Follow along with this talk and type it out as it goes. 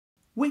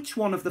which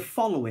one of the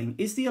following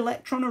is the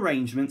electron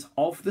arrangement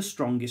of the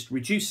strongest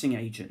reducing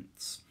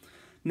agents?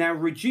 Now,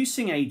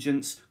 reducing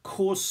agents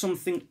cause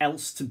something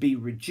else to be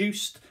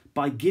reduced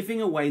by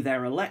giving away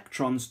their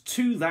electrons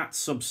to that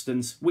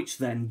substance, which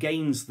then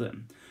gains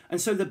them.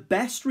 And so the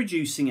best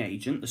reducing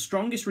agent, the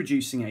strongest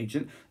reducing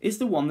agent, is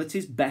the one that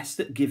is best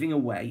at giving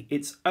away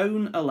its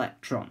own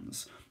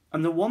electrons.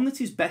 And the one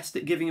that is best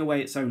at giving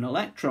away its own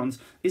electrons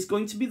is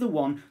going to be the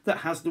one that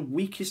has the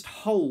weakest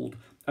hold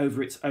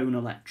over its own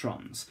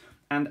electrons.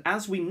 And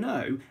as we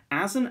know,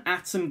 as an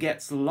atom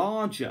gets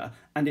larger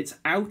and its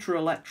outer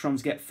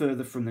electrons get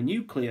further from the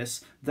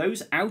nucleus,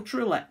 those outer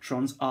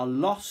electrons are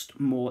lost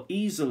more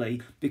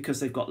easily because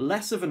they've got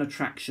less of an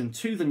attraction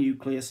to the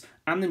nucleus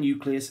and the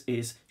nucleus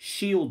is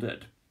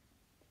shielded.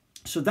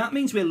 So that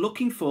means we're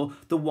looking for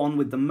the one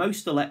with the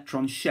most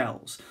electron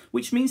shells,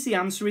 which means the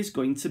answer is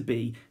going to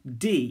be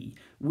D.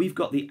 We've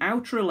got the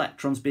outer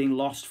electrons being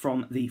lost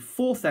from the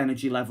fourth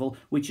energy level,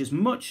 which is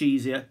much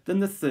easier than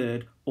the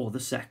third or the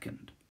second.